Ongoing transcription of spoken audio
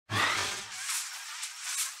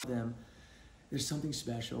them. There's something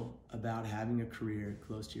special about having a career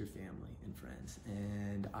close to your family and friends.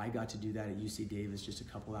 And I got to do that at UC Davis, just a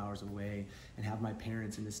couple hours away, and have my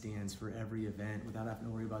parents in the stands for every event without having to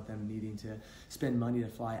worry about them needing to spend money to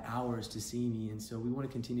fly hours to see me. And so we want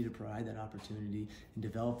to continue to provide that opportunity and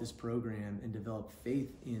develop this program and develop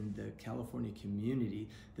faith in the California community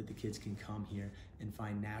that the kids can come here and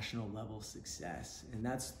find national level success. And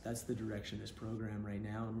that's the direction of this program right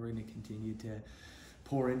now. And we're going to continue to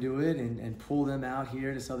pour into it and pull them out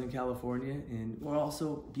here to Southern California. And we're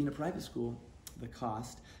also, being a private school, the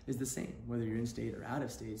cost is the same, whether you're in state or out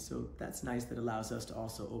of state. So that's nice. That allows us to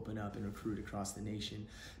also open up and recruit across the nation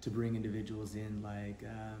to bring individuals in like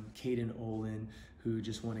Caden Olin, who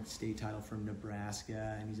just won a state title from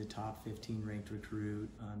Nebraska, and he's a top 15 ranked recruit.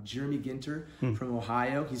 Jeremy Ginter from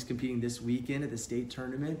Ohio, he's competing this weekend at the state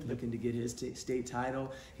tournament, looking to get his state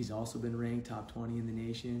title. He's also been ranked top 20 in the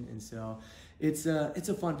nation. And so it's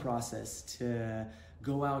a fun process to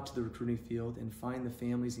go out to the recruiting field and find the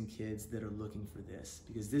families and kids that are looking for this,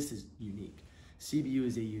 because this is unique. CBU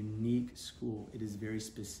is a unique school. It is a very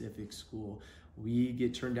specific school. We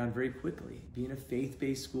get turned down very quickly. Being a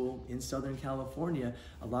faith-based school in Southern California,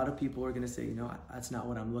 a lot of people are gonna say, you know, that's not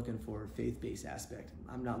what I'm looking for, faith-based aspect.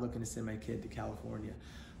 I'm not looking to send my kid to California.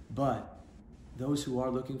 But those who are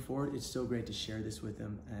looking for it, it's so great to share this with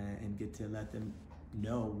them and get to let them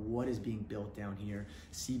know what is being built down here.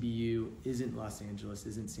 CBU isn't Los Angeles,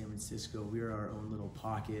 isn't San Francisco. We are our own little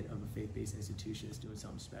pocket of a faith-based institution that's doing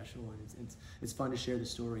something special, and it's fun to share the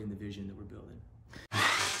story and the vision that we're building.